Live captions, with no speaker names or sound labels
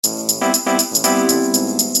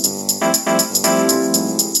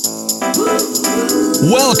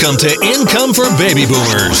Welcome to Income for Baby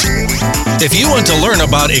Boomers. If you want to learn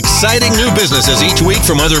about exciting new businesses each week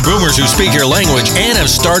from other boomers who speak your language and have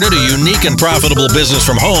started a unique and profitable business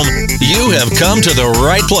from home, you have come to the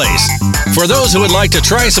right place. For those who would like to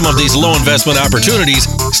try some of these low investment opportunities,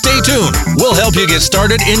 stay tuned. We'll help you get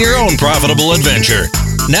started in your own profitable adventure.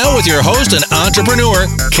 Now with your host and entrepreneur,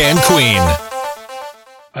 Ken Queen.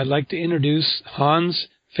 I'd like to introduce Hans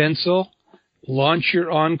Finzel, Launch Your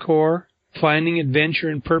Encore, Finding Adventure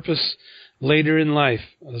and Purpose Later in Life.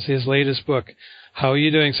 This is his latest book. How are you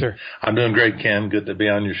doing, sir? I'm doing great, Ken. Good to be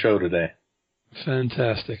on your show today.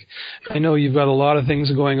 Fantastic. I know you've got a lot of things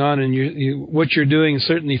going on, and what you're doing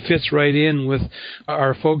certainly fits right in with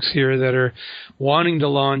our folks here that are wanting to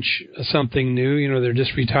launch something new. You know, they're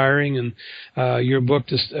just retiring, and your book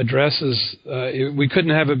just addresses. We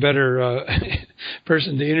couldn't have a better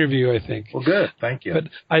person to interview, I think. Well, good. Thank you. But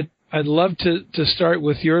I'd love to start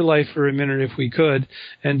with your life for a minute if we could,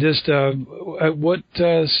 and just at what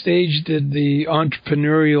stage did the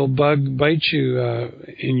entrepreneurial bug bite you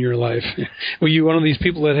in your life? Were you one of these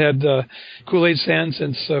people that had Kool-Aid stand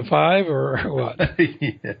since 5, or what?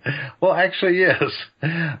 Yeah. Well, actually, yes.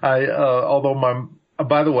 By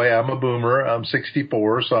the way, I'm a boomer. I'm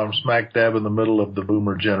 64, so I'm smack dab in the middle of the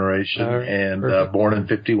boomer generation, and born in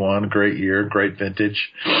 51. Great year, great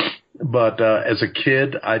vintage. But as a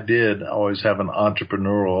kid, I did always have an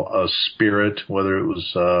entrepreneurial spirit, whether it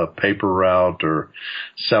was paper route or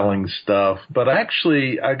selling stuff. But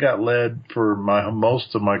actually, I got led for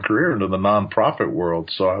most of my career into the nonprofit world,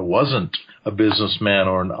 so I wasn't a businessman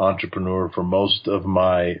or an entrepreneur for most of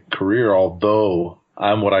my career, although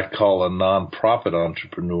I'm what I call a nonprofit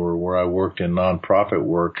entrepreneur, where I work in nonprofit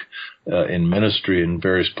work in ministry in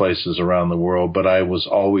various places around the world. But I was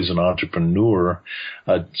always an entrepreneur,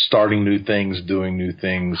 starting new things, doing new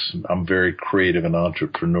things. I'm very creative and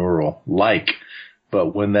entrepreneurial-like.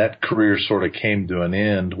 But when that career sort of came to an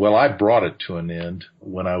end, well, I brought it to an end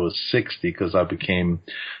when I was 60 because I became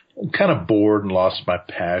kind of bored and lost my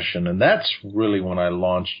passion. And that's really when I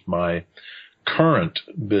launched my current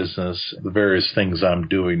business, the various things I'm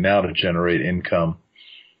doing now to generate income.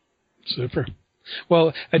 Super.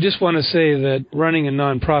 Well, I just want to say that running a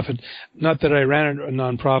nonprofit, not that I ran a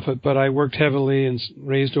nonprofit, but I worked heavily and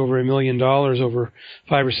raised over $1 million over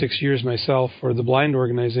 5 or 6 years myself for the blind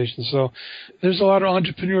organization. So there's a lot of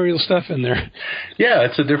entrepreneurial stuff in there. Yeah,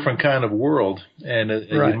 it's a different kind of world, and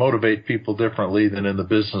you motivate people differently than in the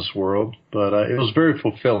business world. But it was very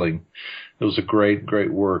fulfilling. It was a great,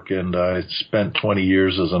 great work, and I spent 20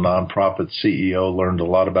 years as a nonprofit CEO, learned a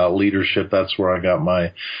lot about leadership. That's where I got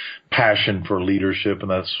my passion for leadership, and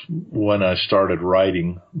that's when I started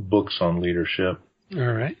writing books on leadership. All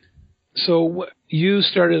right. So you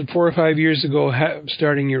started 4 or 5 years ago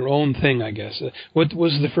starting your own thing, I guess. What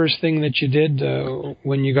was the first thing that you did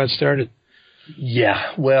when you got started?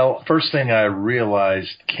 Yeah, well, first thing I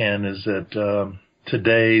realized, Ken, is that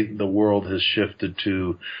today, the world has shifted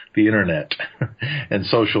to the internet and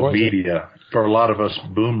social media. For a lot of us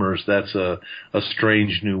boomers, that's a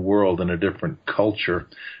strange new world and a different culture.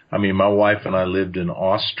 I mean, my wife and I lived in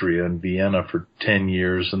Austria and Vienna for 10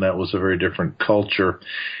 years, and that was a very different culture.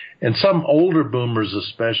 And some older boomers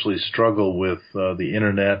especially struggle with the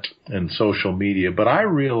internet and social media. But I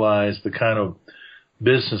realized the kind of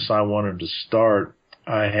business I wanted to start,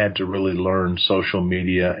 I had to really learn social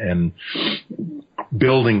media and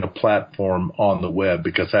building a platform on the web,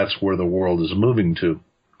 because that's where the world is moving to.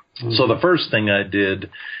 Mm-hmm. So the first thing I did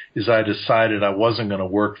is I decided I wasn't going to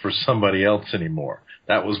work for somebody else anymore.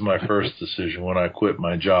 That was my first decision when I quit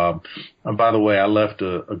my job. And by the way, I left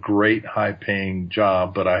a great high-paying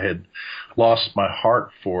job, but I had lost my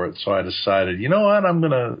heart for it. So I decided, you know what,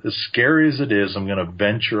 as scary as it is, I'm going to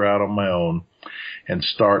venture out on my own and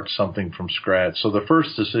start something from scratch. So the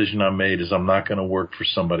first decision I made is I'm not going to work for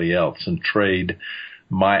somebody else and trade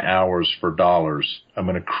my hours for dollars. I'm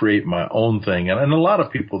going to create my own thing. And a lot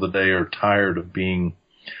of people today are tired of being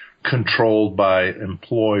controlled by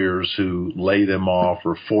employers who lay them off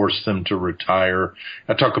or force them to retire.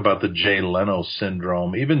 I talk about the Jay Leno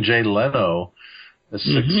syndrome. Even Jay Leno, as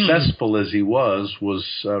successful as he was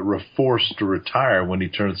forced to retire when he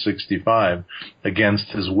turned 65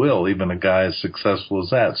 against his will, even a guy as successful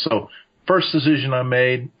as that. So first decision I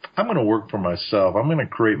made, I'm going to work for myself. I'm going to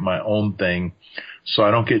create my own thing so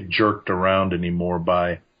I don't get jerked around anymore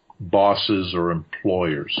by bosses or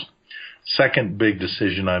employers. Second big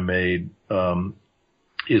decision I made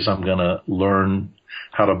is I'm going to learn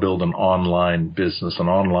how to build an online business, an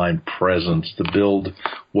online presence, to build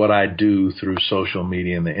what I do through social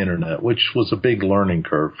media and the internet, which was a big learning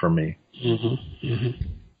curve for me. Mm-hmm. Mm-hmm.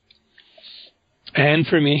 And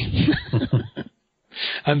for me.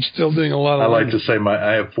 I'm still doing a lot of I like learning. to say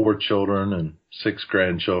I have 4 children and 6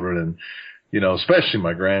 grandchildren, and especially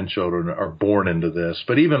my grandchildren are born into this.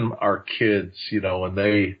 But even our kids,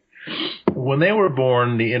 when they were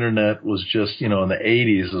born, the internet was just, in the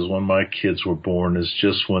 80s is when my kids were born, is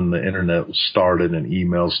just when the internet started and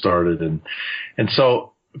email started. And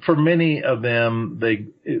so for many of them,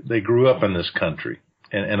 they grew up in this country.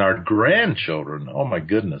 And our grandchildren, oh my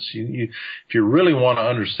goodness, if you really want to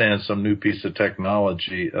understand some new piece of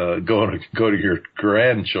technology, go to your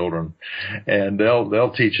grandchildren, and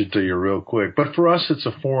they'll teach it to you real quick. But for us, it's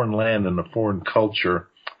a foreign land and a foreign culture.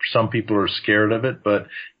 Some people are scared of it, but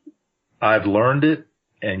I've learned it,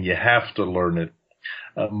 and you have to learn it.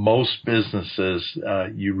 Most businesses,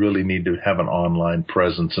 you really need to have an online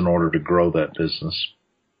presence in order to grow that business.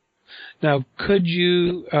 Now, could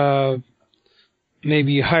you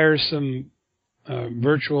maybe hire some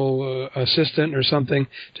virtual assistant or something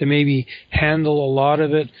to maybe handle a lot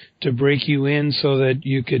of it to break you in so that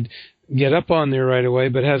you could get up on there right away,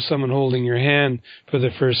 but have someone holding your hand for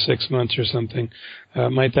the first 6 months or something?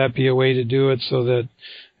 Might that be a way to do it so that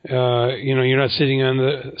you're not sitting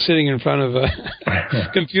in front of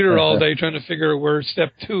a computer all day trying to figure out where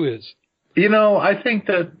step 2 is? I think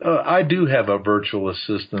that I do have a virtual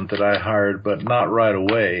assistant that I hired, but not right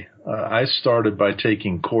away. I started by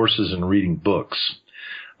taking courses and reading books.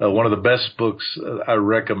 One of the best books I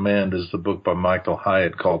recommend is the book by Michael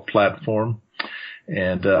Hyatt called Platform.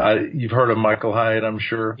 And you've heard of Michael Hyatt, I'm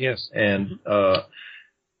sure. Yes. And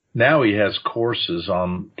now he has courses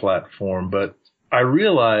on Platform, but I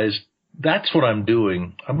realized that's what I'm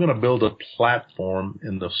doing. I'm going to build a platform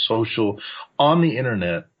on the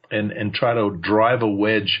internet and try to drive a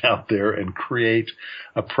wedge out there and create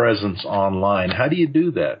a presence online. How do you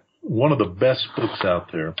do that? One of the best books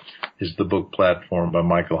out there is the book Platform by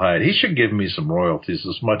Michael Hyatt. He should give me some royalties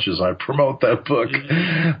as much as I promote that book.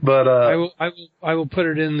 But I will put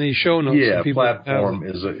it in the show notes. Yeah, Platform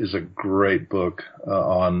is a great book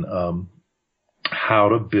on how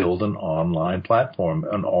to build an online platform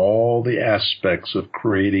and all the aspects of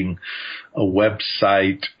creating a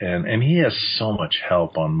website. And he has so much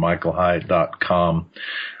help on michaelhyatt.com.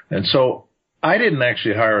 And so I didn't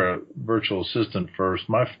actually hire a virtual assistant first,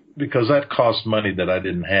 because that cost money that I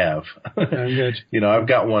didn't have. I've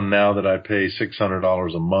got one now that I pay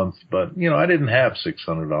 $600 a month, but I didn't have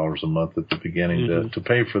 $600 a month at the beginning to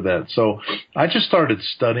pay for that. So I just started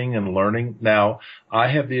studying and learning. Now I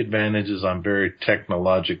have the advantages. I'm very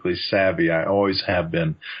technologically savvy. I always have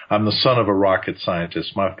been. I'm the son of a rocket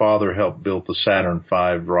scientist. My father helped build the Saturn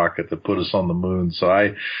V rocket that put us on the moon. So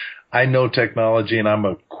I know technology, and I'm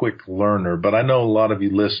a quick learner, but I know a lot of you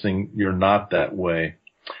listening, you're not that way.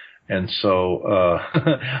 And so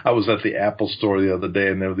I was at the Apple store the other day,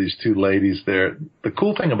 and there were these 2 ladies there. The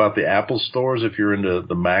cool thing about the Apple stores, if you're into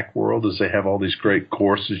the Mac world, is they have all these great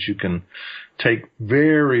courses you can take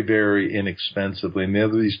very, very inexpensively. And there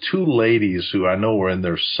were these 2 ladies who I know were in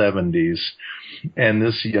their 70s, and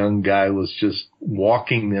this young guy was just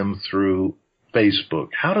walking them through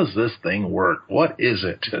Facebook. How does this thing work? What is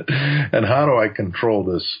it? And how do I control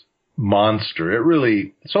this monster?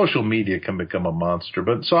 Social media can become a monster.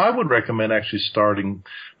 But so I would recommend actually starting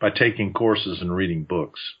by taking courses and reading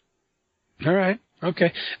books. All right.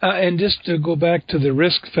 Okay. And just to go back to the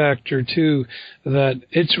risk factor too, that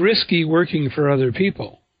it's risky working for other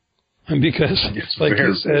people. Because, it's like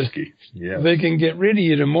you said, they can get rid of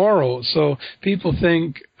you tomorrow. So people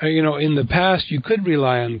think, in the past you could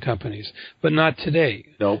rely on companies, but not today.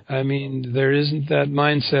 Nope. I mean, there isn't that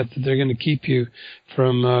mindset that they're going to keep you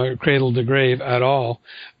from cradle to grave at all.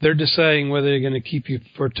 They're deciding whether they're going to keep you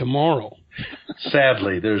for tomorrow.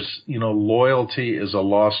 Sadly, loyalty is a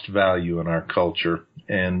lost value in our culture,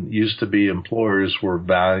 and used to be employers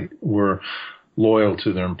were loyal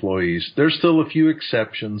to their employees. There's still a few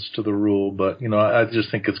exceptions to the rule, but, I just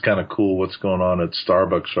think it's kind of cool what's going on at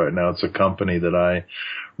Starbucks right now. It's a company that I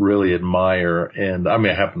really admire. And I'm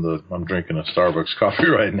drinking a Starbucks coffee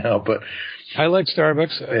right now, but I like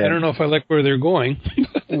Starbucks. I don't know if I like where they're going.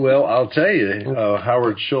 Well, I'll tell you,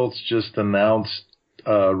 Howard Schultz just announced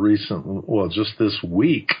just this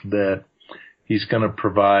week, that he's going to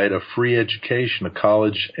provide a free education, a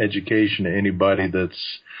college education, to anybody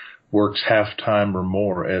that's works half-time or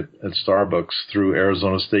more at Starbucks through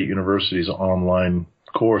Arizona State University's online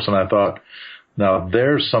course. And I thought, now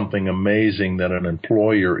there's something amazing that an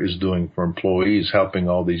employer is doing for employees, helping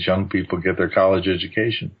all these young people get their college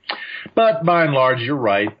education. But by and large, you're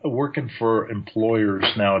right. Working for employers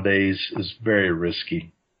nowadays is very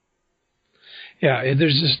risky. Yeah,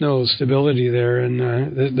 there's just no stability there,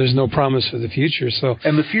 and there's no promise for the future.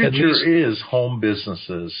 And the future is home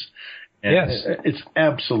businesses. And yes. It's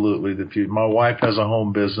absolutely the future. My wife has a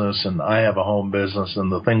home business and I have a home business,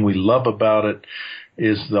 and the thing we love about it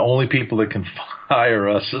is the only people that can hire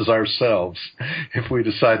us is ourselves if we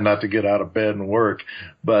decide not to get out of bed and work.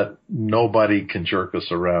 But nobody can jerk us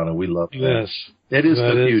around, and we love that. Yes. It is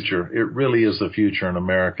the future. It really is the future in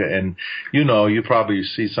America. And, you probably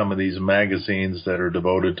see some of these magazines that are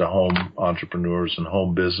devoted to home entrepreneurs and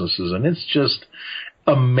home businesses, and it's just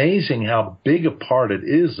amazing how big a part it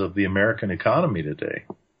is of the American economy today.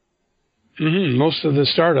 Mm-hmm. Most of the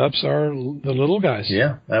startups are the little guys.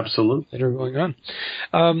 Yeah, absolutely. That are going on.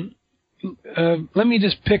 Let me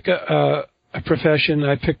just pick a profession.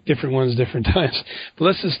 I pick different ones different times. But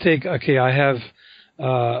let's just take, I have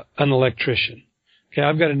an electrician. Okay,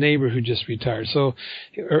 I've got a neighbor who just retired. So,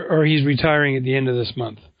 or he's retiring at the end of this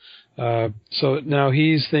month. So now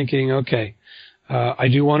he's thinking, I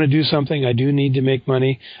do want to do something. I do need to make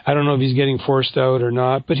money. I don't know if he's getting forced out or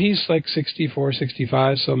not, but he's like 64,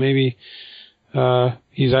 65, so maybe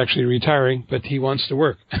he's actually retiring, but he wants to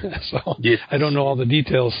work. So yes. I don't know all the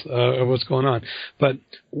details of what's going on. But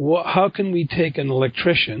how can we take an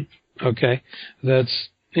electrician, that's,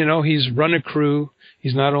 he's run a crew.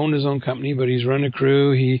 He's not owned his own company, but he's run a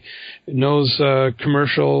crew. He knows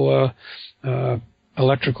commercial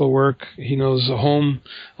electrical work. He knows home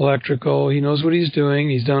electrical. He knows what he's doing.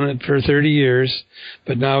 He's done it for 30 years,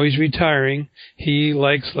 but now he's retiring. He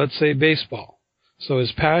likes, let's say, baseball. So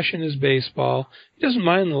his passion is baseball. He doesn't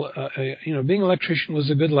mind, being an electrician was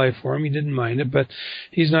a good life for him. He didn't mind it, but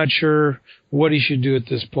he's not sure what he should do at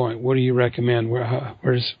this point. What do you recommend?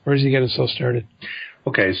 Where's he getting himself started?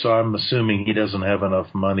 Okay, so I'm assuming he doesn't have enough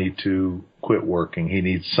money to quit working. He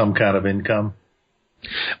needs some kind of income?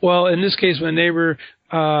 Well, in this case, my neighbor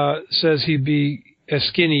says he'd be a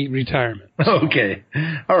skinny retirement. Okay.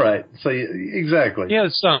 All right. So exactly. Yeah,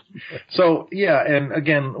 some. So yeah, and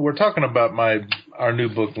again, we're talking about our new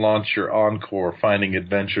book, Launch Your Encore: Finding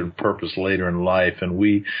Adventure and Purpose Later in Life, and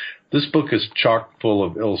this book is chock full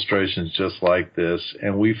of illustrations just like this,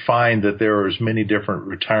 and we find that there are as many different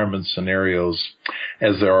retirement scenarios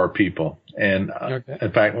as there are people. And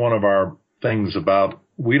in fact, one of our things about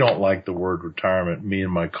we don't like the word retirement, me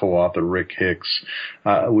and my co-author, Rick Hicks.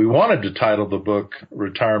 We wanted to title the book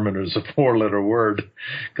Retirement as a 4-letter word,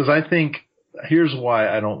 because I think, here's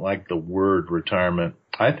why I don't like the word retirement.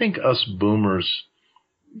 I think us boomers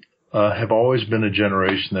have always been a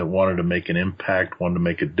generation that wanted to make an impact, wanted to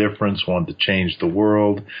make a difference, wanted to change the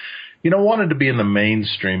world, wanted to be in the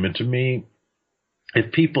mainstream. And to me,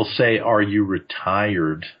 if people say, "Are you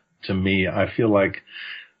retired?" to me, I feel like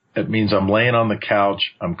it means I'm laying on the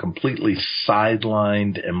couch, I'm completely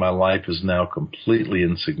sidelined, and my life is now completely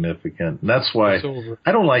insignificant. And that's why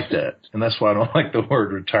I don't like that. And that's why I don't like the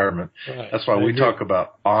word retirement. Right. That's why we talk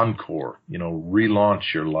about encore,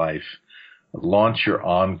 relaunch your life, launch your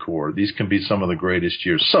encore. These can be some of the greatest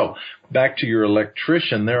years. So back to your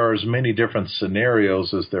electrician, there are as many different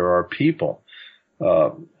scenarios as there are people.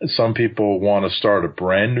 Some people want to start a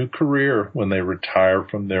brand new career when they retire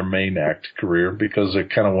from their main act career because they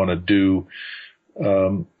kind of want to do.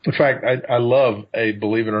 In fact, I love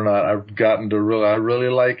believe it or not, I've gotten to I really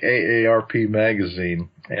like AARP magazine,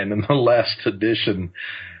 and in the last edition,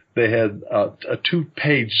 they had a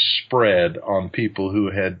 2-page spread on people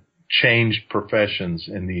who had changed professions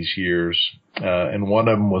in these years, and one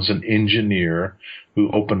of them was an engineer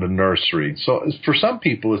who opened a nursery. So for some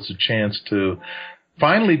people, it's a chance to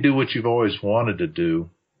finally do what you've always wanted to do,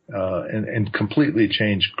 and completely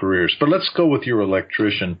change careers. But let's go with your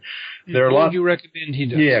electrician. There are a lot. What do you recommend he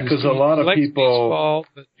does? Yeah, because a lot of people. Baseball,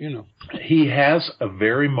 but, he has a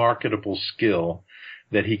very marketable skill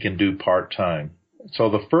that he can do part time. So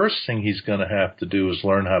the first thing he's going to have to do is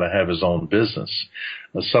learn how to have his own business,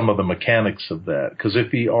 some of the mechanics of that. Because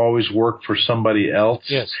if he always worked for somebody else,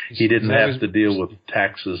 he didn't have to deal with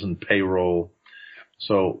taxes and payroll.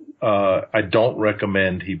 So I don't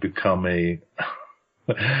recommend he become a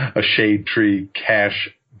shade tree cash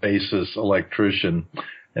basis electrician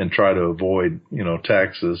and try to avoid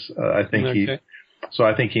taxes. I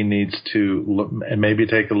think he needs to look and maybe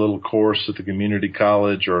take a little course at the community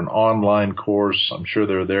college or an online course. I'm sure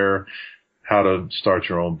they're there, how to start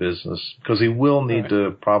your own business, because he will need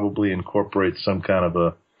to probably incorporate some kind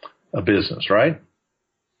of a business, right?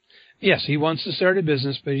 Yes, he wants to start a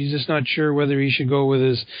business, but he's just not sure whether he should go with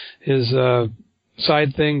his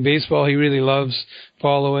side thing, baseball. He really loves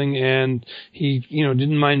following, and he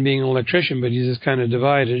didn't mind being an electrician, but he's just kind of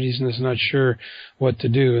divided. He's just not sure what to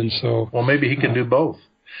do, and so maybe he can do both.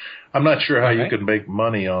 I'm not sure how All you right. could make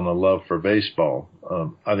money on a love for baseball.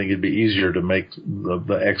 I think it'd be easier to make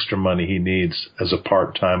the extra money he needs as a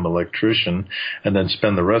part-time electrician and then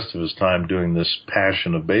spend the rest of his time doing this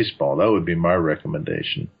passion of baseball. That would be my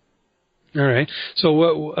recommendation. All right. So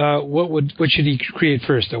what should he create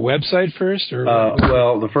first? A website first, or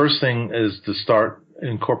well, the first thing is to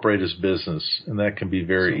incorporate his business, and that can be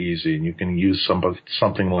very easy. And you can use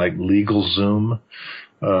something like LegalZoom,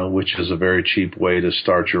 which is a very cheap way to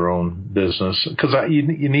start your own business, because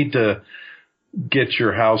you need to get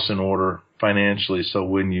your house in order financially. So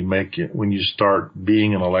when you start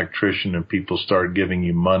being an electrician and people start giving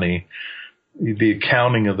you money, the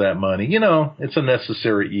accounting of that money, it's a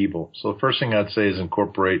necessary evil. So the first thing I'd say is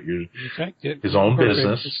incorporate his own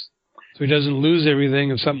business. So he doesn't lose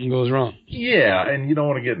everything if something goes wrong. Yeah, and you don't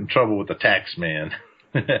want to get in trouble with the tax man.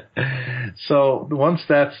 So once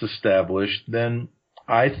that's established, then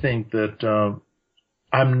I think that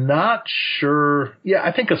I'm not sure. Yeah,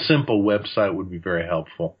 I think a simple website would be very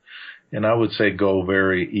helpful. And I would say go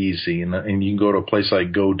very easy. And you can go to a place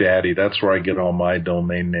like GoDaddy. That's where I get all my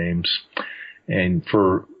domain names. And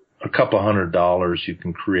for a couple $100, you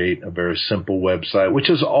can create a very simple website, which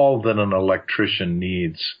is all that an electrician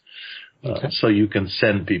needs. Okay. So you can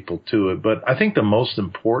send people to it. But I think the most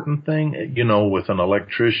important thing, with an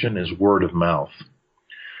electrician is word of mouth.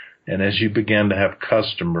 And as you begin to have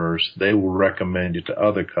customers, they will recommend you to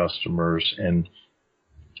other customers. And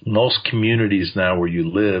most communities now where you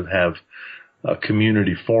live have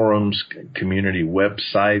community forums, community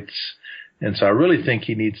websites. And so I really think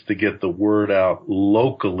he needs to get the word out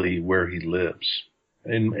locally where he lives.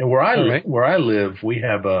 And where I live, we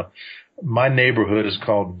have my neighborhood is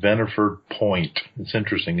called Veniford Point. It's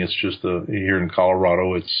interesting. It's just here in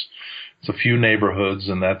Colorado, it's a few neighborhoods,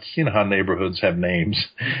 and that's, how neighborhoods have names.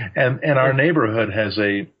 And our neighborhood has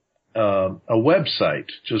a website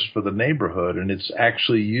just for the neighborhood, and it's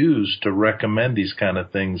actually used to recommend these kind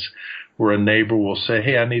of things, where a neighbor will say,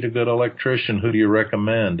 hey, I need a good electrician. Who do you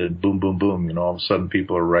recommend? And boom, boom, boom. All of a sudden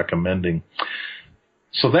people are recommending.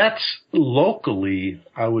 So that's locally,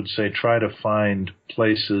 I would say, try to find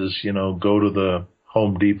places, go to the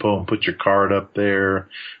Home Depot and put your card up there,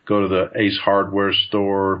 go to the Ace Hardware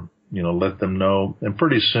store, let them know. And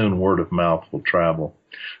pretty soon word of mouth will travel.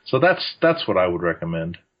 So that's what I would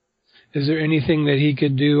recommend. Is there anything that he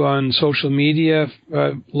could do on social media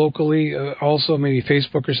locally, also maybe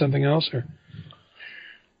Facebook or something else? Or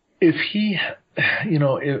if he,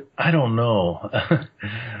 I don't know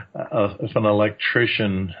if an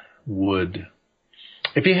electrician would,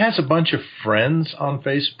 if he has a bunch of friends on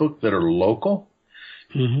Facebook that are local,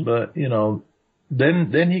 but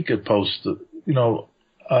then he could post,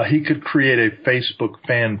 he could create a Facebook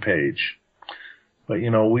fan page. But,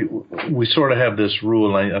 we sort of have this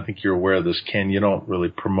rule, and I think you're aware of this, Ken. You don't really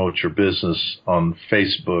promote your business on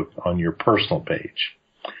Facebook on your personal page.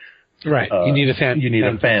 Right. You need a fan. You need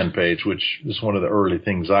a fan page, which is one of the early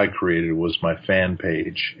things I created was my fan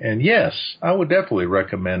page. And yes, I would definitely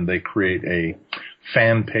recommend they create a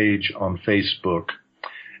fan page on Facebook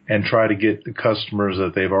and try to get the customers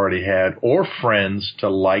that they've already had or friends to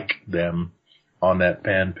like them on that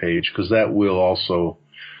fan page, because that will also.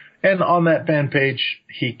 And on that fan page,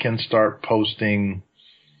 he can start posting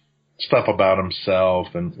stuff about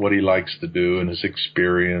himself and what he likes to do and his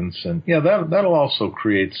experience. And that'll also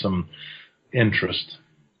create some interest.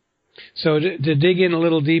 So to dig in a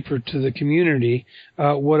little deeper to the community,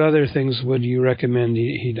 what other things would you recommend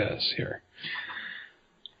he does here?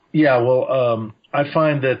 Yeah, well, I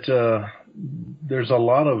find that there's a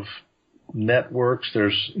lot of networks.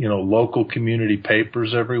 There's local community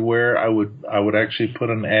papers everywhere. I would actually put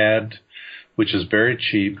an ad, which is very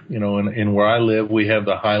cheap. In where I live, we have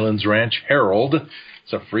the Highlands Ranch Herald.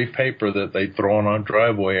 It's a free paper that they throw on our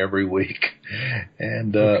driveway every week.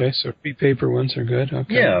 And okay, so free paper ones are good.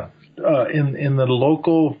 Okay. Yeah, in the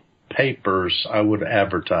local papers, I would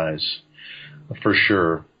advertise for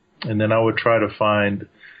sure, and then I would try to find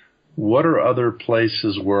what are other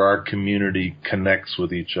places where our community connects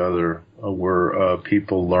with each other, where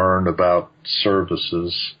people learn about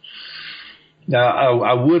services. Now,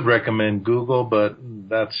 I would recommend Google, but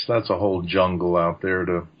that's a whole jungle out there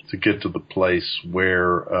to get to the place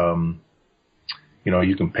where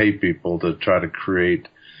you can pay people to try to create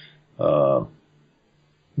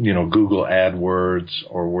Google AdWords,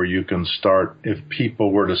 or where you can start, if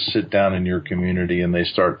people were to sit down in your community and they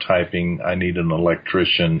start typing, I need an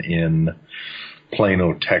electrician in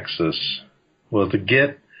Plano, Texas. Well, to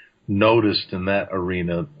get noticed in that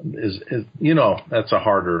arena is that's a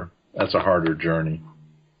harder journey.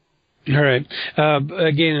 All right.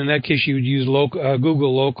 Again, in that case, you would use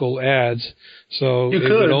Google local ads. So you it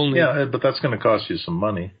could, would only, yeah, but that's going to cost you some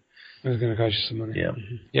money. It's going to cost you some money. Yeah.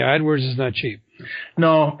 Mm-hmm. Yeah, AdWords is not cheap.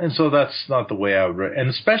 No, and so that's not the way I would. And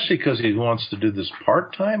especially because he wants to do this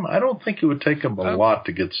part time, I don't think it would take him a lot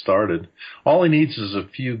to get started. All he needs is a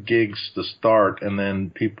few gigs to start, and then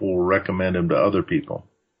people will recommend him to other people.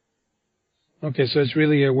 Okay, so it's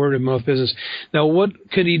really a word of mouth business. Now, what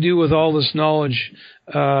could he do with all this knowledge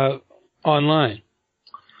online?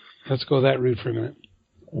 Let's go that route for a minute.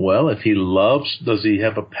 Well, if he does he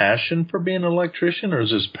have a passion for being an electrician, or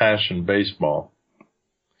is his passion baseball?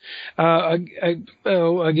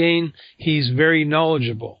 Again, he's very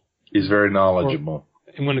knowledgeable. He's very knowledgeable.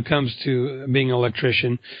 When it comes to being an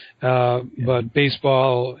electrician, but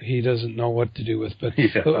baseball, he doesn't know what to do with. But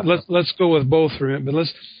let's go with both for a minute. But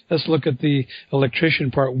let's look at the electrician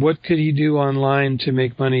part. What could he do online to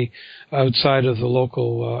make money outside of the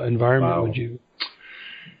local environment? Wow. Would you?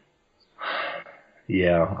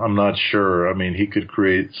 Yeah, I'm not sure. I mean, he could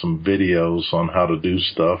create some videos on how to do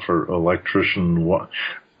stuff for electrician.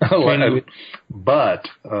 But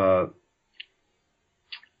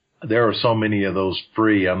there are so many of those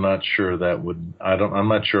free. I'm not sure that would. I'm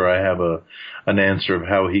not sure I have an answer of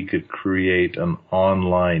how he could create an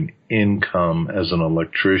online income as an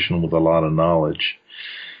electrician with a lot of knowledge.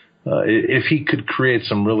 If he could create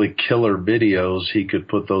some really killer videos, he could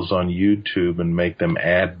put those on YouTube and make them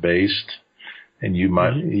ad based. And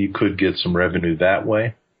you could get some revenue that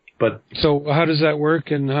way. But so how does that work,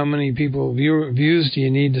 and how many views do you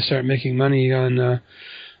need to start making money on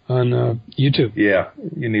YouTube? Yeah,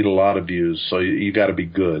 you need a lot of views, so you got to be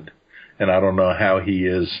good. And I don't know how he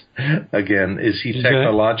is. Again, is he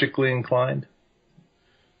technologically inclined?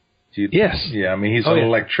 Yes. Yeah, I mean, he's an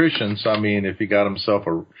electrician, so I mean, if he got himself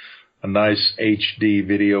a nice HD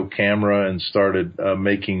video camera and started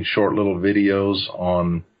making short little videos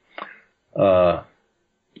on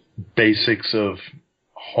basics of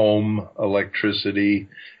home electricity,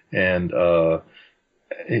 and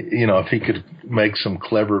if he could make some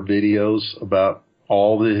clever videos about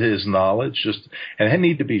all his knowledge, and they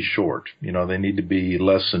need to be short. They need to be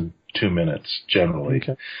less than 2 minutes generally.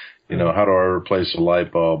 Okay. How do I replace a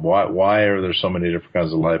light bulb? Why are there so many different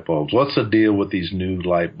kinds of light bulbs? What's the deal with these new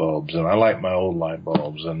light bulbs? And I like my old light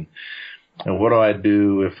bulbs. And what do I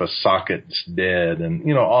do if a socket's dead? And,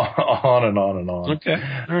 on and on and on. Okay.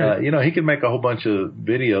 All right. He can make a whole bunch of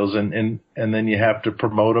videos, and then you have to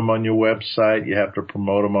promote them on your website. You have to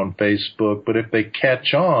promote them on Facebook. But if they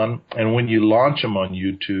catch on, and when you launch them on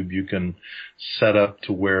YouTube, you can set up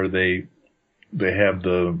to where they have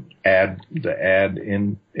the ad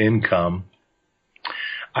income.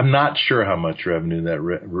 I'm not sure how much revenue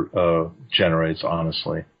that generates,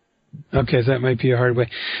 honestly. Okay, so that might be a hard way.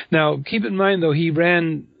 Now, keep in mind, though, he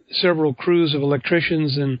ran several crews of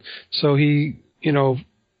electricians, and so he,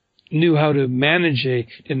 knew how to manage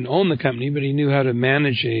didn't own the company, but he knew how to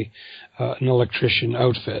manage an electrician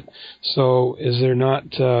outfit. So is there not,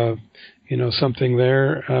 something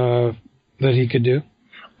there that he could do?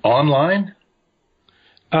 Online?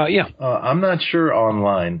 Yeah. I'm not sure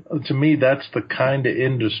online. To me, that's the kind of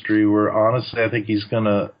industry where, honestly, I think he's going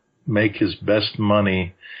to make his best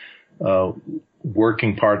money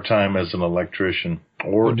working part-time as an electrician,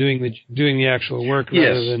 or doing the actual work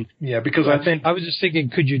rather than. Yeah, because I think I was just thinking,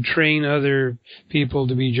 could you train other people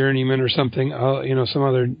to be journeymen or something? Some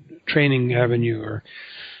other training avenue or.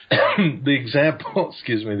 The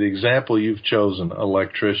example you've chosen,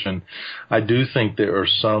 electrician, I do think there are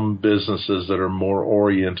some businesses that are more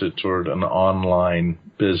oriented toward an online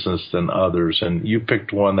business than others, and you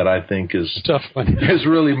picked one that I think is tough one. is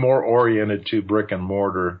really more oriented to brick and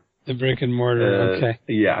mortar. The brick and mortar, okay.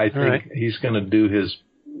 Yeah, I think he's going to do his,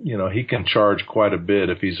 he can charge quite a bit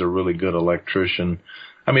if he's a really good electrician.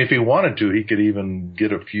 I mean, if he wanted to, he could even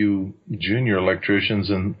get a few junior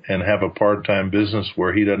electricians and have a part-time business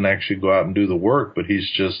where he doesn't actually go out and do the work, but he's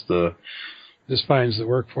just finds the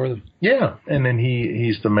work for them. Yeah, and then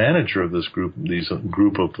he's the manager of this group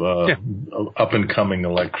of up-and-coming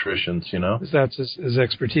electricians, That's his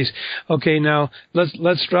expertise. Okay, now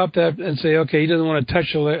let's drop that and say, okay, he doesn't want to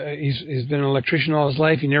touch. He's been an electrician all his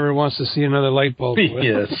life. He never wants to see another light bulb.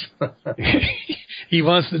 Yes. He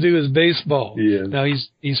wants to do his baseball. Yes. Now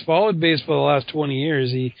he's followed baseball the last 20 years.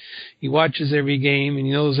 He watches every game and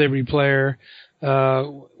he knows every player.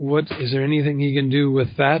 What is there anything he can do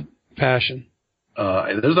with that passion?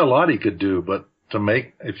 There's a lot he could do, but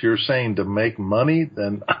if you're saying to make money,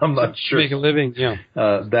 then I'm not sure. Make a living, yeah.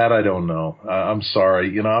 That I don't know. I'm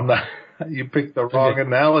sorry. I'm not. You picked the wrong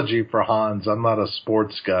analogy for Hans. I'm not a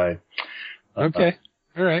sports guy. Okay.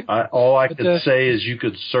 All right. All I could say is you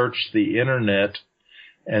could search the internet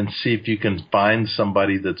and see if you can find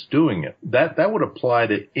somebody that's doing it. That would apply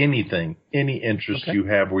to anything, any interest you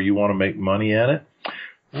have where you want to make money at it.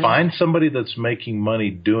 Find somebody that's making money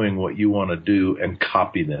doing what you want to do and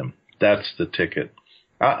copy them. That's the ticket.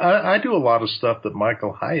 I do a lot of stuff that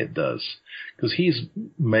Michael Hyatt does because he's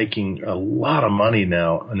making a lot of money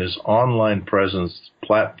now on his online presence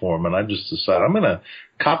platform. And I just decided I'm going to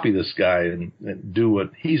copy this guy and do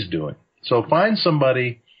what he's doing. So find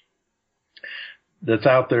somebody that's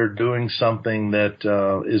out there doing something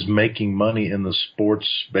that is making money in the sports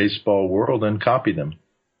baseball world and copy them.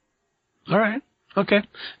 All right. Okay.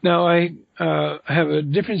 Now I have a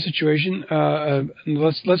different situation.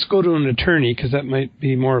 Let's go to an attorney because that might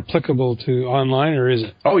be more applicable to online, or is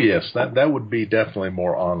it? Oh yes, that would be definitely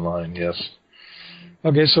more online. Yes.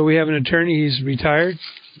 Okay, so we have an attorney. He's retired,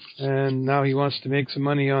 and now he wants to make some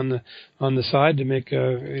money on the side to make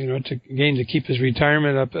to keep his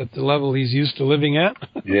retirement up at the level he's used to living at.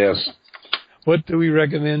 Yes. What do we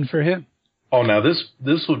recommend for him? Oh, now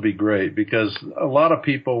this would be great because a lot of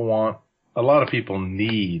people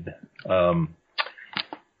need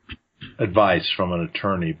advice from an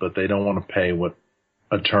attorney, but they don't want to pay what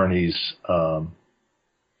attorneys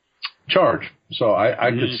charge. So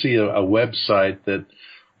I could see a website that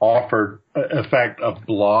offered, in fact, a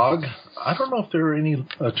blog. I don't know if there are any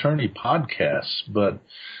attorney podcasts, but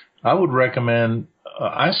I would recommend.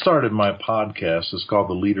 I started my podcast. It's called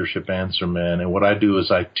The Leadership Answer Man, and what I do is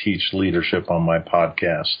I teach leadership on my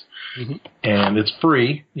podcast. And it's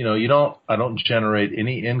free. I don't generate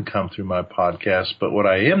any income through my podcast, but what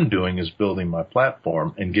I am doing is building my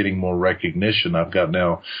platform and getting more recognition. I've got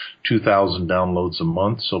now 2,000 downloads a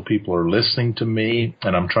month, so people are listening to me,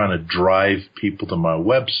 and I'm trying to drive people to my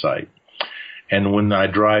website. And when I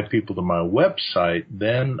drive people to my website,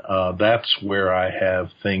 then that's where I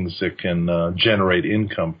have things that can generate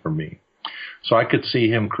income for me. So I could see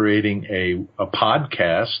him creating a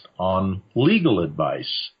podcast on legal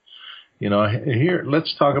advice. Here,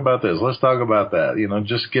 let's talk about this. Let's talk about that.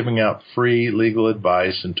 Just giving out free legal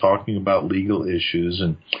advice and talking about legal issues.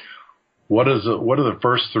 And what are the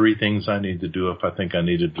first 3 things I need to do if I think I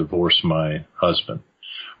need to divorce my husband?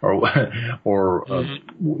 Or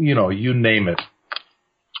you name it.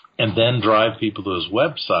 And then drive people to his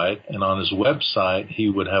website. And on his website, he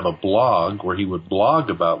would have a blog where he would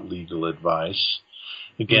blog about legal advice.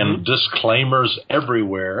 Again, disclaimers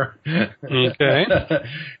everywhere. Okay.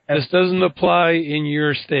 This doesn't apply in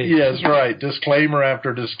your state. Yes, right. Disclaimer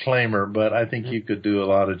after disclaimer. But I think you could do a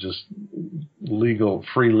lot of just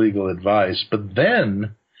free legal advice. But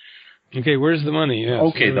then... Okay, where's the money? Yes.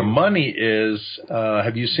 Okay, the money is,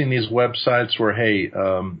 have you seen these websites where, hey,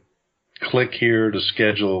 click here to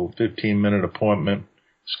schedule a 15-minute appointment,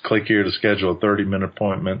 click here to schedule a 30-minute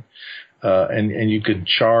appointment, and you could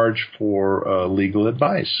charge for legal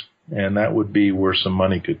advice. And that would be where some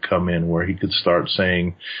money could come in, where he could start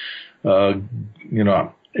saying,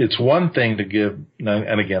 it's one thing to give,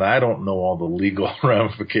 and again, I don't know all the legal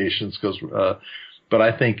ramifications, but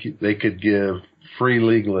I think they could give free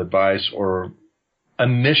legal advice or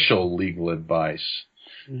initial legal advice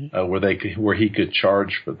where he could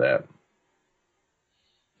charge for that.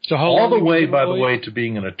 So all the way, by the way, to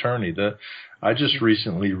being an attorney. I just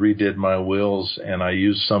recently redid my wills, and I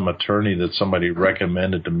used some attorney that somebody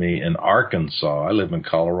recommended to me in Arkansas. I live in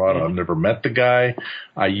Colorado. I've never met the guy.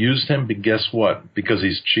 I used him, but guess what? Because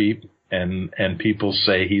he's cheap, and people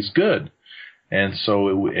say he's good. And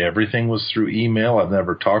so everything was through email. I've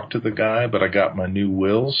never talked to the guy, but I got my new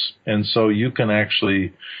wills. And so you can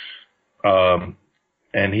actually,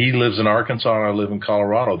 and he lives in Arkansas and I live in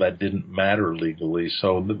Colorado. That didn't matter legally.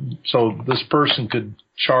 So this person could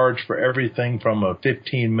charge for everything from a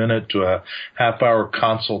 15-minute to a half-hour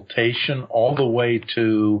consultation all the way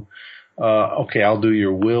to, okay, I'll do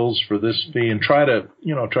your wills for this fee, and try to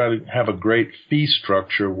have a great fee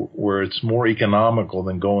structure where it's more economical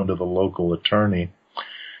than going to the local attorney.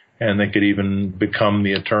 And they could even become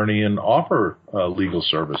the attorney and offer legal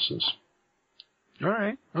services. All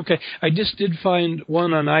right. Okay. I just did find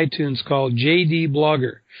one on iTunes called JD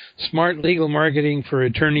Blogger, Smart Legal Marketing for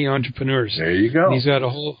Attorney Entrepreneurs. There you go. And he's got a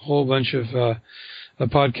whole bunch of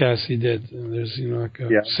podcasts he did. There's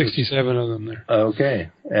 67 of them there.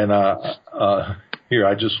 Okay. And here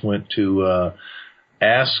I just went to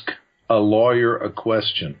Ask a Lawyer a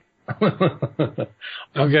Question. Okay.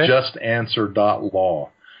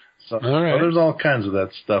 Justanswer.law. So there's all kinds of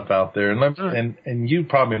that stuff out there. And you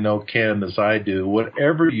probably know, Ken, as I do,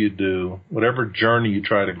 whatever you do, whatever journey you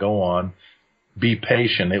try to go on, be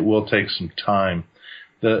patient. It will take some time.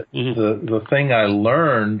 The thing I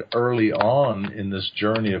learned early on in this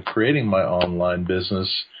journey of creating my online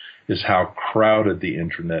business is how crowded the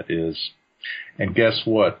internet is. And guess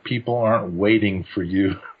what? People aren't waiting for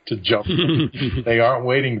you to jump. They aren't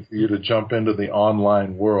waiting for you to jump into the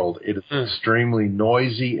online world. It is extremely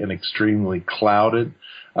noisy and extremely crowded,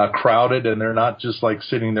 and they're not just like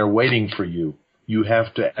sitting there waiting for you. You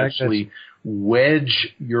have to actually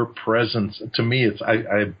wedge your presence. To me,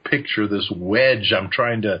 I picture this wedge. I'm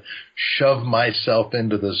trying to shove myself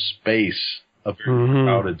into the space, a very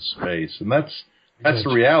crowded space, and that's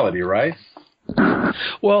the reality, right?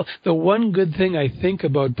 Well, the one good thing I think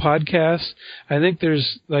about podcasts, I think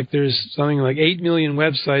there's something like 8 million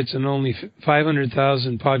websites and only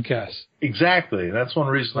 500,000 podcasts. Exactly. That's one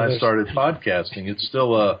reason I started podcasting. It's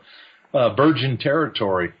still a virgin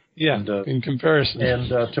territory. Yeah, and, in comparison.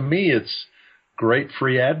 And to me, it's great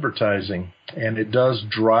free advertising, and it does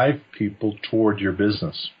drive people toward your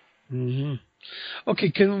business. Mm-hmm.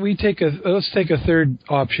 Okay, let's take a third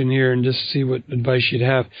option here and just see what advice you'd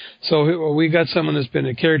have. So we got someone that's been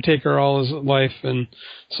a caretaker all his life, and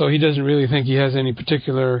so he doesn't really think he has any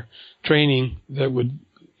particular training that would,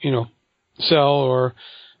 sell, or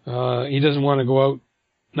he doesn't want to go out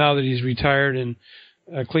now that he's retired and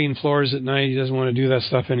clean floors at night. He doesn't want to do that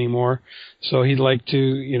stuff anymore. So he'd like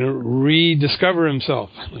to, rediscover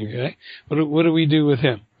himself. Okay, what do we do with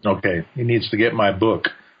him? Okay, he needs to get my book.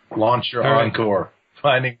 Launch Your Encore,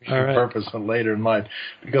 Finding Meaning, Purpose, and Later in Life.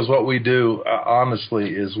 Because what we do, honestly,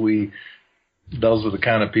 is those are the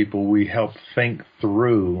kind of people we help think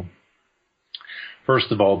through,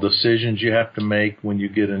 first of all, decisions you have to make when you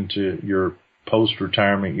get into your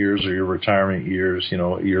post-retirement years or your retirement years,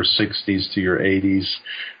 your 60s to your 80s.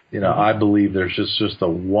 I believe there's just a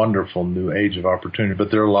wonderful new age of opportunity,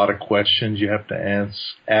 but there are a lot of questions you have to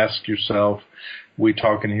ask yourself. We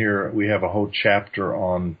talk in here, we have a whole chapter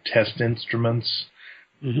on test instruments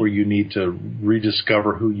where you need to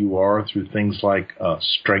rediscover who you are through things like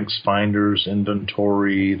strengths finders,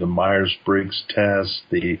 inventory, the Myers-Briggs test,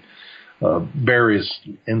 the various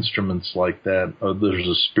instruments like that. There's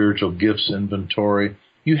a spiritual gifts inventory.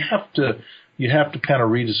 You have to kind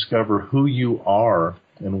of rediscover who you are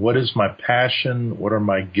and what is my passion, what are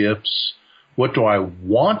my gifts, what do I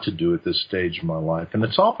want to do at this stage of my life? And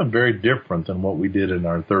it's often very different than what we did in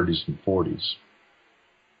our 30s and 40s.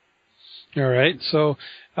 All right. So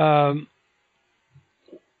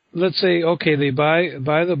let's say, okay, they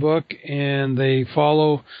buy the book and they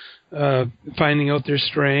follow finding out their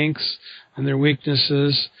strengths and their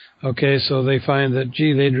weaknesses. Okay, so they find that,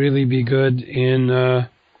 they'd really be good in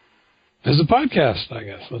as a podcast, I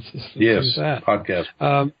guess. Let's use that.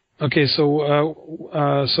 Podcast. Okay,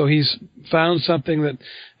 so he's found something that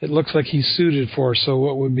it looks like he's suited for. So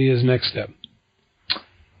what would be his next step?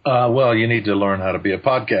 Well, you need to learn how to be a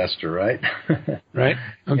podcaster, right? Right.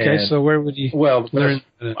 Okay, so where would he learn?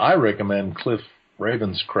 I recommend Cliff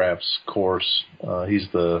Ravenscraft's course. He's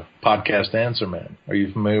the podcast answer man. Are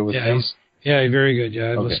you familiar with him? Yeah, very good.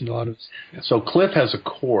 Yeah, I've listened to a lot of his. Yeah. So Cliff has a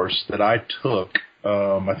course that I took.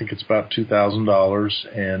 I think it's about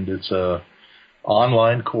 $2,000, and it's a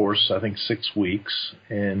online course, I think 6 weeks,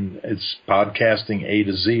 and it's Podcasting A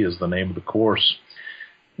to Z is the name of the course.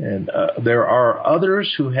 And there are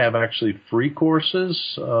others who have actually free courses,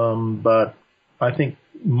 but I think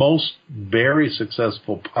most very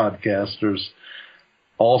successful podcasters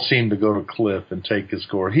all seem to go to Cliff and take his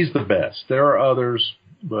course. He's the best. There are others,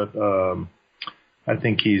 but I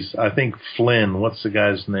think Flynn, what's the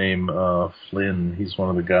guy's name? Flynn, he's one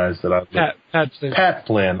of the guys that Pat Flynn. Pat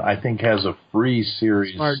Flynn, I think, has a free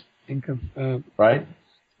series. Smart Income. Right?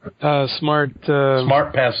 Smart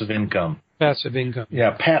Passive Income. Passive Income.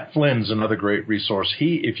 Yeah, Pat Flynn's another great resource.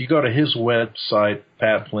 If you go to his website,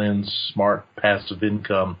 Pat Flynn's Smart Passive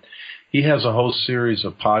Income, he has a whole series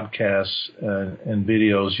of podcasts and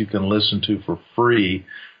videos you can listen to for free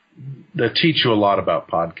that teach you a lot about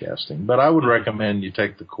podcasting. But I would recommend you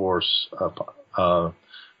take the course,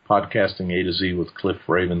 Podcasting A to Z with Cliff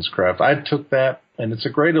Ravenscraft. I took that, and it's a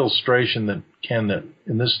great illustration that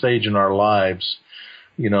in this stage in our lives,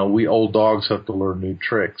 we old dogs have to learn new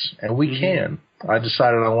tricks, and we can. I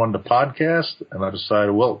decided I wanted to podcast, and I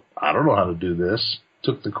decided, well, I don't know how to do this.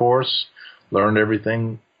 Took the course, learned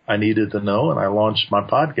everything I needed to know, and I launched my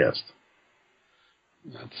podcast.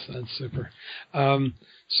 That's super.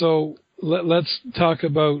 So let's talk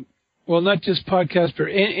about, well, not just podcasts, but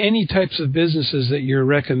any types of businesses that you're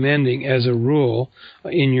recommending as a rule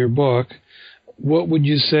in your book. What would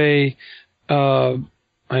you say, and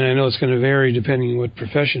I know it's going to vary depending on what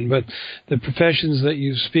profession, but the professions that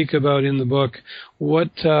you speak about in the book, what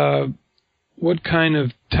what kind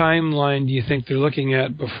of timeline do you think they're looking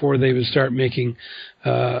at before they would start making,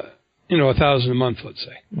 $1,000 a month, let's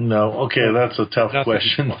say? No. Okay. That's a tough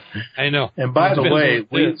question. I know. And by the way,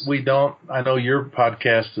 we don't, I know your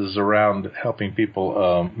podcast is around helping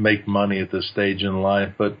people make money at this stage in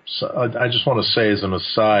life, but I just want to say as an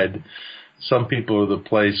aside, some people are the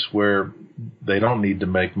place where they don't need to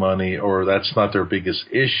make money or that's not their biggest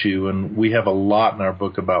issue. And we have a lot in our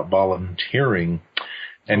book about volunteering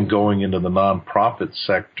and going into the nonprofit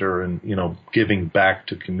sector and, giving back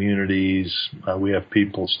to communities. We have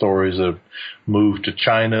stories of moved to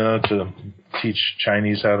China to teach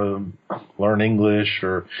Chinese how to learn English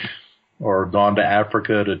or gone to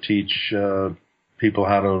Africa to teach people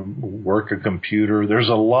how to work a computer. There's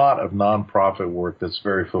a lot of nonprofit work that's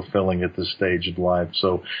very fulfilling at this stage of life.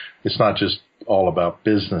 So it's not just all about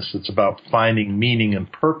business. It's about finding meaning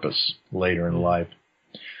and purpose later in life.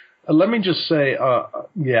 Let me just say,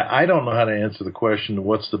 I don't know how to answer the question,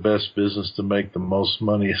 what's the best business to make the most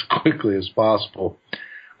money as quickly as possible?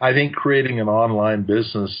 I think creating an online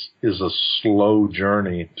business is a slow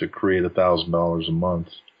journey to create $1,000 a month.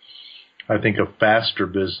 I think a faster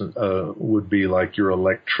business would be like your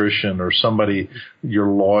electrician or somebody, your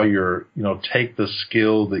lawyer, take the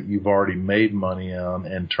skill that you've already made money on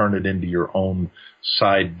and turn it into your own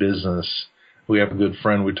side business. We have a good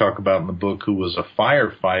friend we talk about in the book who was a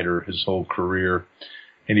firefighter his whole career,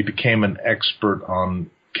 and he became an expert on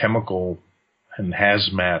chemical and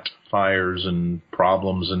hazmat fires and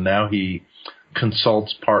problems, and now he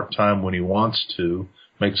consults part-time when he wants to,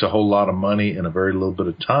 makes a whole lot of money in a very little bit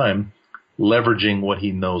of time, leveraging what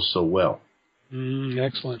he knows so well.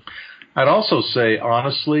 Excellent. I'd also say,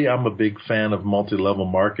 honestly, I'm a big fan of multi-level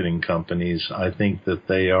marketing companies. I think that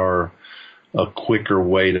they are a quicker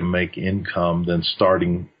way to make income than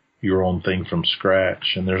starting your own thing from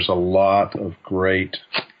scratch. And there's a lot of great,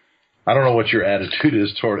 I don't know what your attitude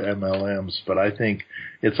is toward MLMs, but I think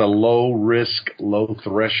it's a low risk, low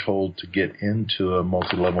threshold to get into a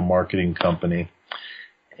multi-level marketing company.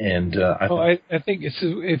 And I think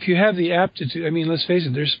if you have the aptitude, let's face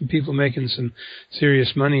it, there's some people making some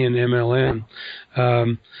serious money in MLM.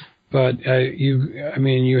 But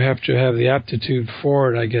you have to have the aptitude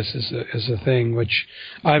for it, I guess, is a thing, which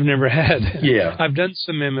I've never had. Yeah. I've done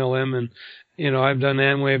some MLM, and, I've done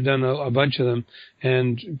Amway, I've done a bunch of them,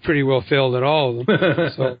 and pretty well failed at all of them.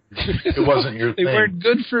 So it wasn't your thing. They weren't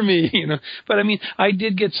good for me, But, I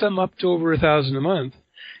did get some up to over $1,000 a month.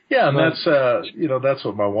 Yeah, and that's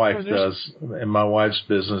what my wife does in my wife's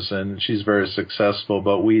business, and she's very successful.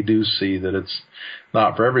 But we do see that it's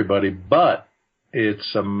not for everybody. But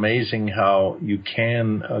it's amazing how you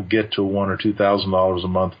can get to $1,000 or $2,000 a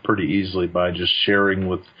month pretty easily by just sharing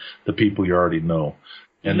with the people you already know.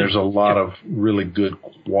 And there's a lot of really good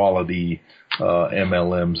quality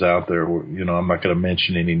MLMs out there. I'm not going to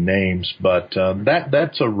mention any names, but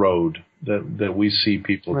that's a road that we see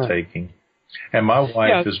people taking. And my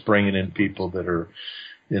wife is bringing in people that are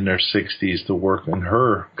in their 60s to work in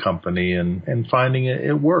her company and finding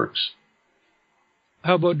it works.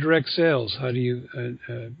 How about direct sales? How do you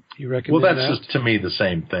recommend that? Well, that's just, to me, the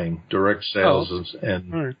same thing. Direct sales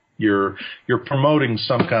you're promoting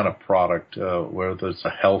some kind of product, whether it's a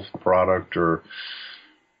health product or,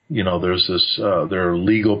 there's there are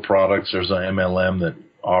legal products. There's an MLM that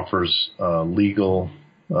offers legal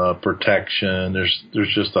protection.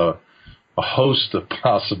 There's just a host of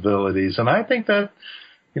possibilities. And I think that,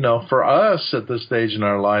 for us at this stage in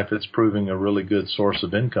our life, it's proving a really good source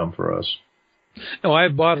of income for us. No, I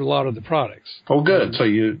bought a lot of the products. Oh, good. So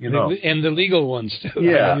you know, and the legal ones too.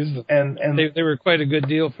 Yeah, and they were quite a good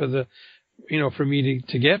deal for the, for me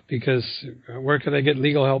to get, because where could I get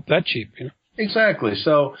legal help that cheap? Exactly.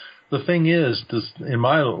 So the thing is, in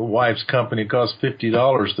my wife's company, it costs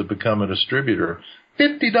 $50 to become a distributor.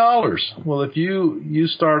 $50. Well, if you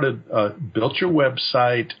started, built your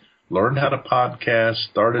website, learned how to podcast,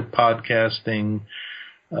 started podcasting.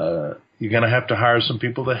 You're going to have to hire some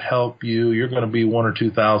people to help you. You're going to be $1,000 or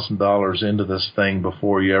 $2,000 into this thing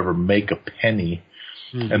before you ever make a penny.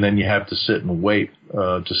 Mm-hmm. And then you have to sit and wait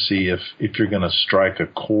to see if you're going to strike a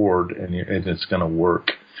chord and it's going to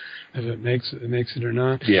work. If it makes it or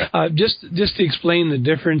not. Yeah. Just to explain the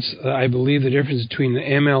difference, I believe the difference between the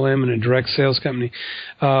MLM and a direct sales company.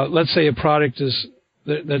 Let's say a product is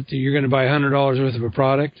that you're going to buy $100 worth of a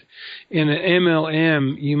product. In an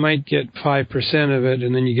MLM, you might get 5% of it,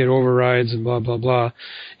 and then you get overrides and blah, blah, blah.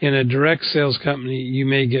 In a direct sales company, you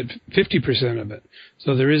may get 50% of it.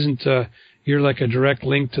 So there isn't you're like a direct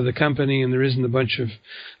link to the company, and there isn't a bunch of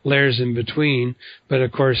layers in between. But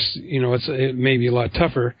of course, it may be a lot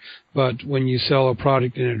tougher. But when you sell a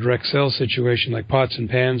product in a direct sales situation, like pots and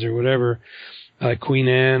pans or whatever, like Queen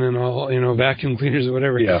Anne and all, vacuum cleaners or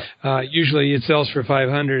whatever. Yeah. Usually it sells for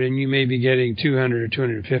 500 and you may be getting 200 or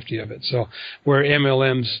 250 of it. So where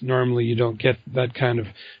MLMs, normally you don't get that kind of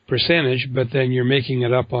percentage, but then you're making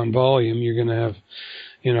it up on volume. You're going to have,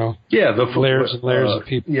 the layers and layers of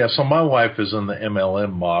people. Yeah. So my wife is in the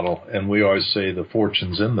MLM model, and we always say the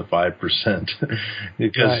fortune's in the 5%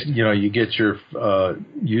 because, right. you get your,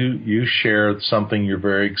 you share something you're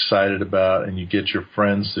very excited about, and you get your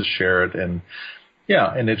friends to share it. And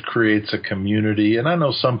it creates a community. And I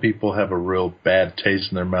know some people have a real bad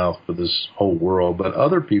taste in their mouth for this whole world, but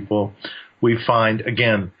other people, we find,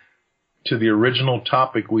 again, to the original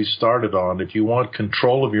topic we started on, if you want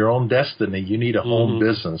control of your own destiny, you need a home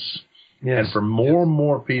business. Yes. And for more and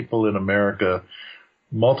more people in America,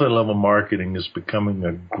 multi-level marketing is becoming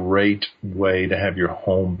a great way to have your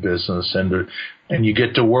home business, and you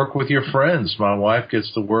get to work with your friends. My wife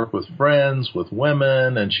gets to work with friends, with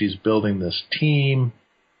women, and she's building this team.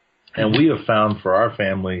 And we have found for our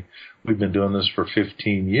family, we've been doing this for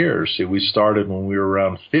 15 years. See, we started when we were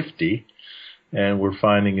around 50, and we're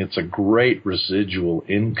finding it's a great residual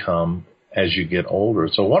income as you get older.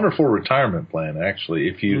 It's a wonderful retirement plan, actually.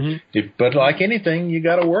 But like anything, you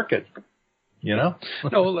got to work it. No,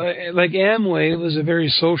 like Amway was a very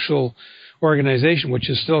social organization, which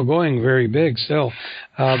is still going very big still,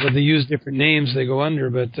 but they use different names they go under.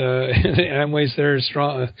 But Amway's there,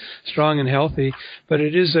 strong and healthy. But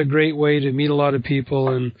it is a great way to meet a lot of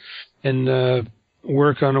people and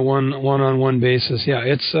work on a one-on-one basis. Yeah,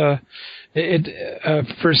 it's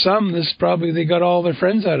for some, they got all their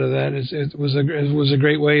friends out of that. It was a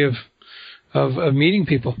great way of meeting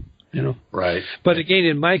people. Right. But again,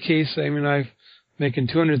 in my case, I'm making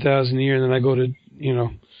 $200,000 a year, and then I go to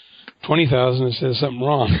 $20,000 and says something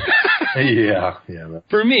wrong. Yeah.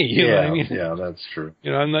 For me, you know what I mean? Yeah, that's true.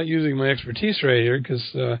 I'm not using my expertise right here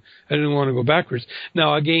because I didn't want to go backwards.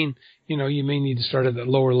 Now, again, you may need to start at that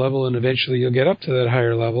lower level, and eventually you'll get up to that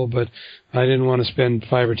higher level. But I didn't want to spend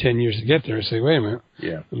 5 or 10 years to get there. Say, wait a minute.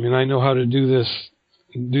 Yeah. I know how to do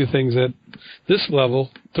things at this level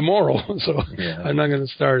tomorrow, so I'm not going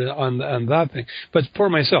to start on that thing. But for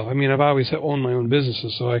myself, I've always owned my own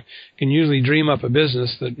businesses, so I can usually dream up a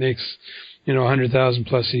business that makes, 100,000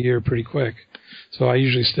 plus a year pretty quick. So I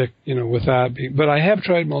usually stick, with that. But I have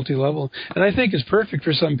tried multi-level, and I think it's perfect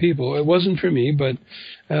for some people. It wasn't for me, but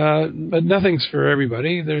nothing's for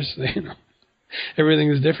everybody. There's, everything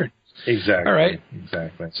is different. Exactly. All right.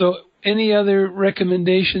 Exactly. So, any other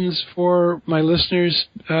recommendations for my listeners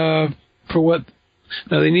for what?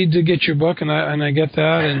 Now, they need to get your book, and I get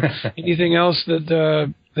that. And anything else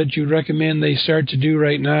that you'd recommend they start to do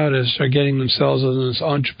right now to start getting themselves on this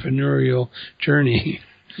entrepreneurial journey?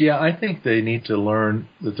 Yeah, I think they need to learn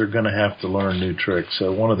that they're going to have to learn new tricks.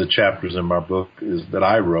 One of the chapters in my book that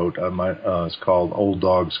I wrote, it's called Old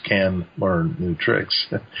Dogs Can Learn New Tricks.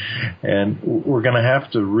 And we're going to have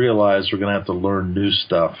to realize we're going to have to learn new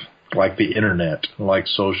stuff, like the internet, like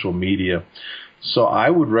social media. So I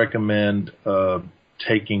would recommend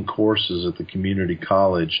taking courses at the community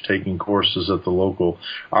college, taking courses at the local.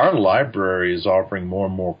 Our library is offering more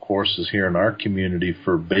and more courses here in our community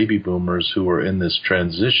for baby boomers who are in this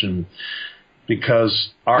transition,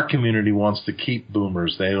 because our community wants to keep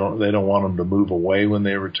boomers. They don't want them to move away when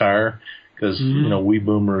they retire, because we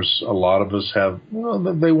boomers, a lot of us have,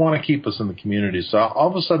 they want to keep us in the community. So all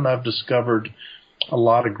of a sudden I've discovered a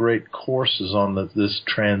lot of great courses on this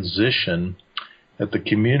transition at the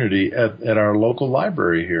community at our local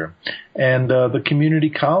library here. And the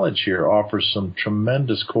community college here offers some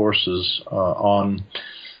tremendous courses for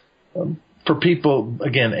people,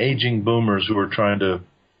 again, aging boomers who are trying to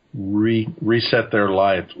reset their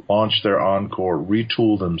life, launch their encore,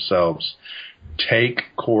 retool themselves. Take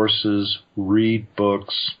courses, read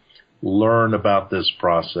books, learn about this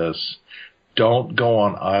process. Don't go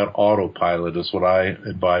on autopilot is what I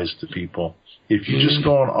advise to people. If you just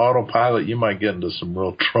go on autopilot, you might get into some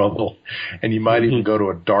real trouble, and you might even go to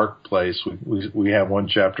a dark place. We have one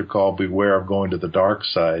chapter called Beware of Going to the Dark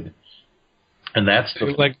Side. And that's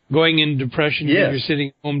like going in depression yes. when you're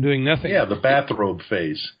sitting home doing nothing. Yeah, the bathrobe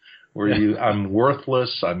phase, where I'm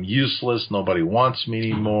worthless, I'm useless, nobody wants me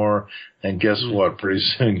anymore, and guess what? Pretty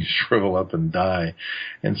soon you shrivel up and die.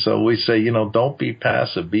 And so we say, don't be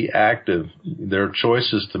passive, be active. There are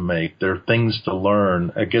choices to make. There are things to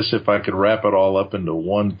learn. I guess if I could wrap it all up into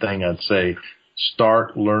one thing, I'd say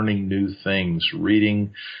start learning new things,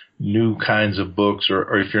 reading new kinds of books,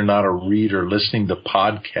 or if you're not a reader, listening to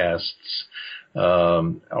podcasts.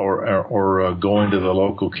 or going to the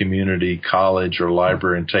local community college or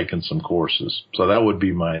library and taking some courses. So that would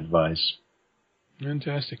be my advice.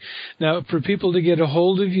 Fantastic. Now, for people to get a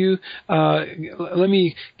hold of you, let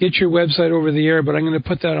me get your website over the air, but I'm going to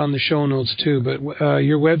put that on the show notes too. But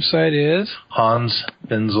your website is?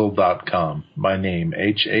 HansFinzel.com. My name,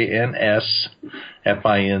 HansFinzel,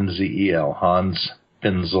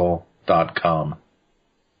 HansFinzel.com.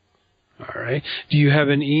 All right. Do you have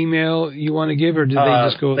an email you want to give, or do they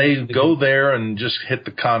just go? They go there and just hit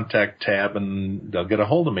the contact tab, and they'll get a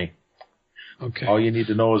hold of me. Okay. All you need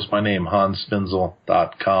to know is my name,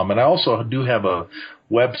 HansFinzel.com. And I also do have a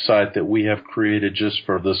website that we have created just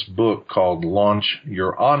for this book called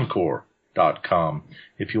LaunchYourEncore.com.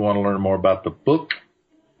 If you want to learn more about the book,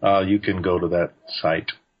 you can go to that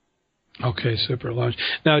site. Okay, super. Launch.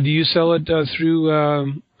 Now, do you sell it through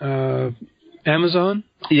Amazon?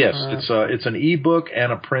 Yes, it's an ebook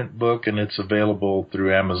and a print book, and it's available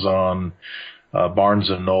through Amazon, Barnes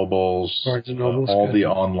and Nobles, all the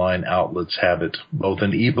online outlets have it, both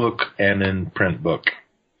in ebook and in print book,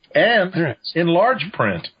 and in large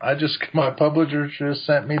print. My publisher just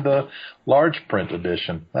sent me the large print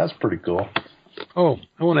edition. That's pretty cool. Oh,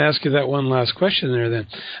 I want to ask you that one last question there then.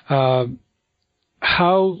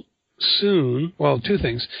 How soon, well, two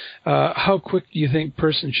things. How quick do you think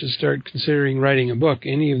person should start considering writing a book?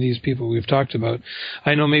 Any of these people we've talked about.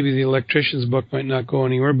 I know maybe the electrician's book might not go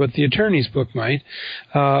anywhere, but the attorney's book might.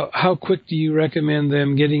 How quick do you recommend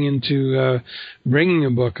them getting into bringing a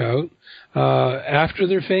book out? After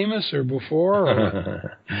they're famous or before?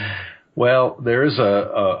 Or? Well, there is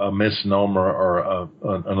a misnomer or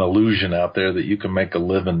an illusion out there that you can make a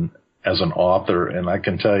living as an author, and I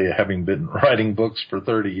can tell you, having been writing books for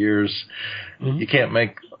 30 years, you can't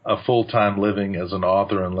make a full-time living as an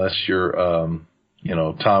author unless you're,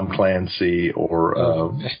 Tom Clancy or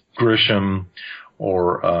Grisham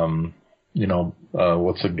or,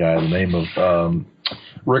 what's the guy, the name of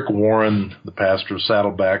Rick Warren, the pastor of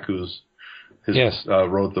Saddleback, who's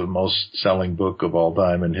wrote the most selling book of all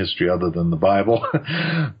time in history other than the Bible.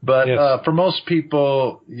 But for most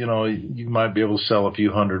people, you might be able to sell a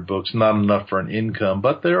few hundred books, not enough for an income,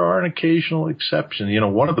 but there are an occasional exception.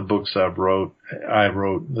 One of the books I wrote,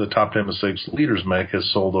 The Top 10 Mistakes Leaders Make, has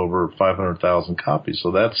sold over 500,000 copies.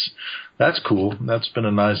 So that's cool. That's been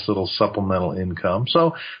a nice little supplemental income.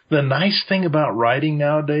 So the nice thing about writing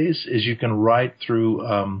nowadays is you can write through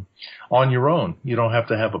on your own. You don't have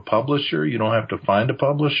to have a publisher. You don't have to find a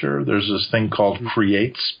publisher. There's this thing called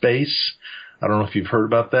CreateSpace. I don't know if you've heard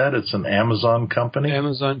about that. It's an Amazon company. And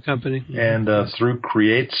through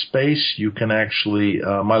CreateSpace, you can actually,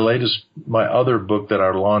 my other book that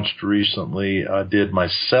I launched recently, I did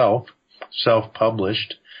myself,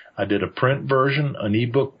 self-published. I did a print version, an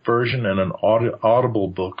ebook version, and an audible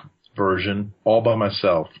book version, all by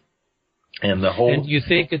myself. And you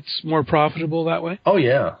think it's more profitable that way? Oh,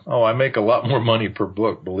 yeah. Oh, I make a lot more money per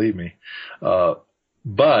book, believe me.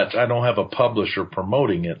 But I don't have a publisher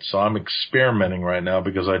promoting it, so I'm experimenting right now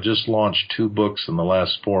because I just launched 2 books in the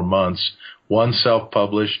last 4 months, one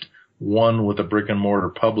self-published, one with a brick-and-mortar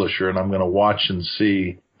publisher, and I'm going to watch and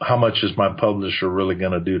see how much is my publisher really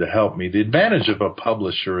going to do to help me. The advantage of a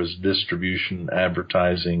publisher is distribution,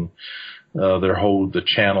 advertising, the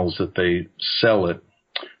channels that they sell it.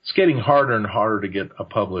 It's getting harder and harder to get a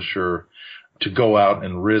publisher to go out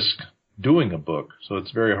and risk doing a book. So it's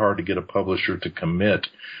very hard to get a publisher to commit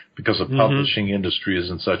because the publishing industry is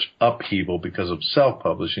in such upheaval because of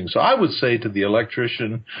self-publishing. So I would say to the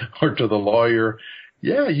electrician or to the lawyer,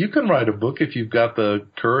 yeah, you can write a book if you've got the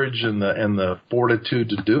courage and the fortitude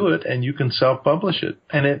to do it, and you can self-publish it.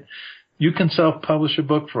 And you can self-publish a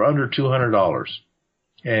book for under $200.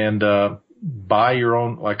 And buy your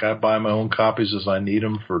own, like I buy my own copies as I need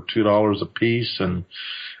them for $2 a piece, and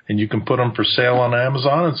you can put them for sale on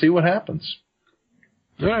Amazon and see what happens.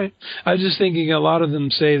 All right. I was just thinking a lot of them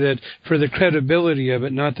say that for the credibility of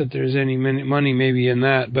it, not that there's any money maybe in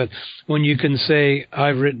that, but when you can say,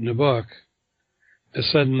 I've written a book,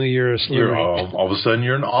 suddenly you're a slurry. All of a sudden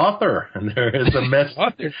you're an author, and there is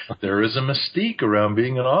there is a mystique around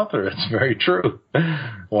being an author. It's very true.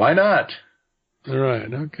 Why not? All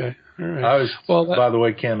right. Okay. All right. By the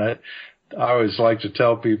way, Ken, I always like to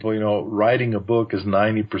tell people, writing a book is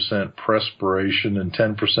 90% perspiration and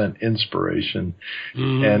 10% inspiration,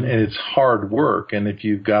 and it's hard work. And if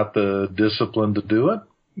you've got the discipline to do it,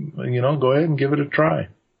 go ahead and give it a try.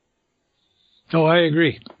 Oh, I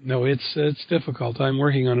agree. No, it's difficult. I'm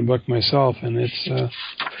working on a book myself, and it's a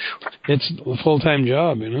full-time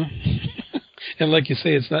job, And like you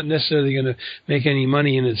say, it's not necessarily going to make any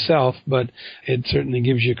money in itself, but it certainly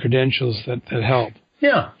gives you credentials that help.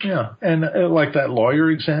 Yeah. And like that lawyer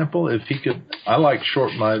example, if he could, I like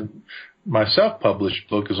my self-published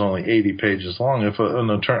book is only 80 pages long. If an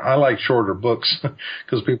attorney, I like shorter books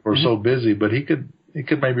because people are so busy, but he could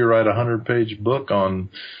maybe write a 100-page book on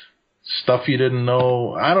stuff you didn't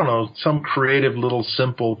know. I don't know, some creative little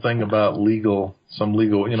simple thing about some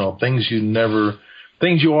legal, things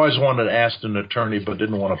you always wanted to ask an attorney but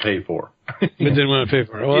didn't want to pay for. But didn't want to pay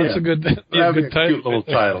for it. Well, that's a good title. Cute little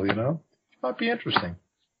title, Might be interesting.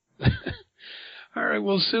 All right,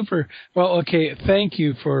 well, super. Well, okay, thank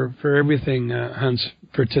you for everything, Hans,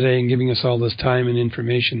 for today and giving us all this time and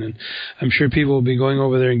information. And I'm sure people will be going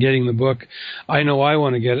over there and getting the book. I know I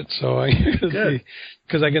want to get it, so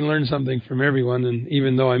because I can learn something from everyone. And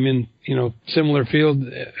even though I'm in, similar field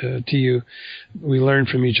to you, we learn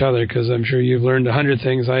from each other because I'm sure you've learned 100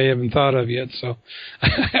 things I haven't thought of yet. So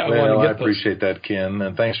I appreciate that, Ken.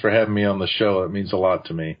 And thanks for having me on the show. It means a lot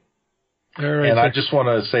to me. All right, and I just want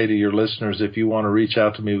to say to your listeners, if you want to reach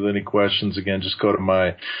out to me with any questions, again, just go to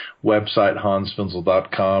my website,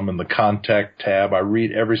 hansfinzel.com, and the contact tab. I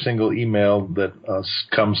read every single email that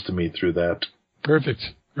comes to me through that. Perfect.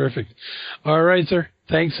 All right, sir.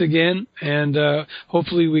 Thanks again, and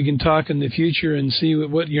hopefully we can talk in the future and see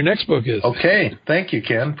what your next book is. Okay. Thank you,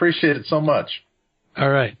 Ken. Appreciate it so much. All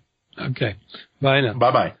right. Okay. Bye now.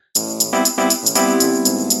 Bye-bye.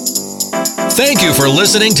 Thank you for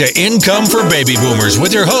listening to Income for Baby Boomers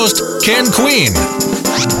with your host, Ken Queen.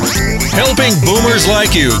 Helping boomers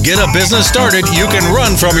like you get a business started you can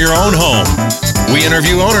run from your own home. We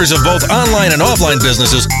interview owners of both online and offline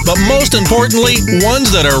businesses, but most importantly,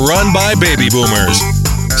 ones that are run by baby boomers.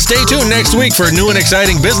 Stay tuned next week for new and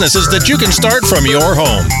exciting businesses that you can start from your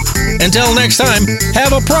home. Until next time,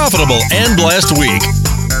 have a profitable and blessed week.